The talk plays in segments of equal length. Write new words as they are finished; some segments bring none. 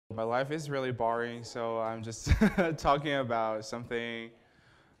My life is really boring, so I'm just talking about something.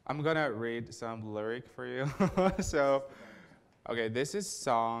 I'm gonna read some lyric for you. So, okay,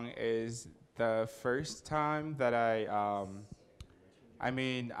 song is the first time that I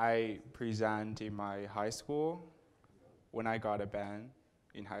present in my high school when I got a band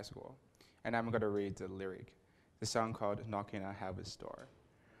in high school, and I'm gonna read the lyric. The song called "Knocking on Heaven's Door."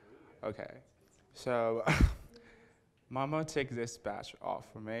 Okay, so Mama, take this badge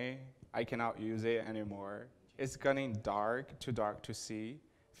off for me. I cannot use it anymore. It's getting dark, too dark to see.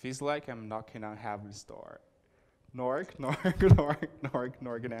 Feels like I'm knocking on heaven's door. Knock, knock, knock, knock,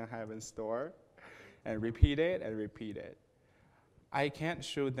 knocking on heaven's door. And repeat it and repeat it. I can't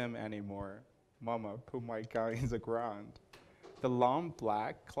shoot them anymore. Mama, put my gun in the ground. The long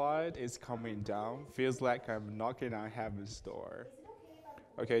black cloud is coming down. Feels like I'm knocking on heaven's door.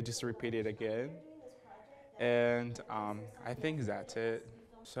 Okay, just repeat it again. And I think that's it.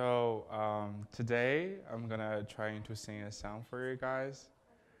 So today I'm gonna try to sing a song for you guys.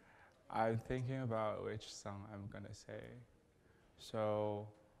 I'm thinking about which song I'm gonna say. So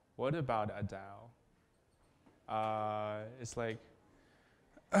what about Adele? It's like,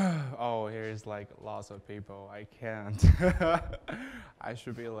 oh, here's like lots of people. I can't. I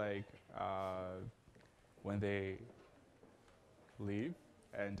should be like when they leave,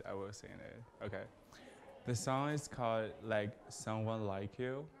 and I will sing it. Okay. The song is called like Someone Like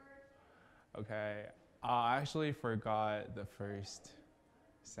You. Okay. I actually forgot the first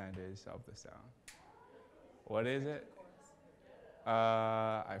sentence of the song. What is it?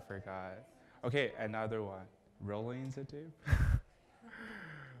 I forgot. Okay, another one. Rolling in the deep.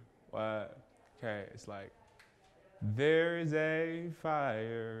 What? Okay, it's like there's a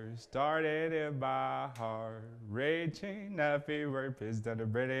fire started in my heart, raging a fever piston to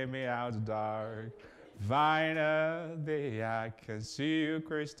bring me out of the dark. Finally, I can see you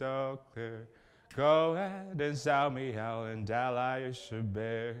crystal clear. Go ahead and sell me out and tell I should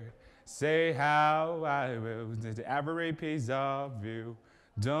bear. Say how I will to every piece of you.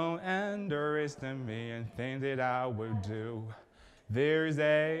 Don't underestimate me and think that I will do. There's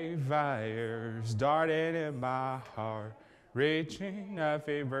a fire started in my heart, reaching a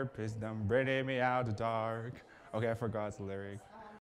fever piston, bringing me out of the dark. Okay, I forgot the lyric.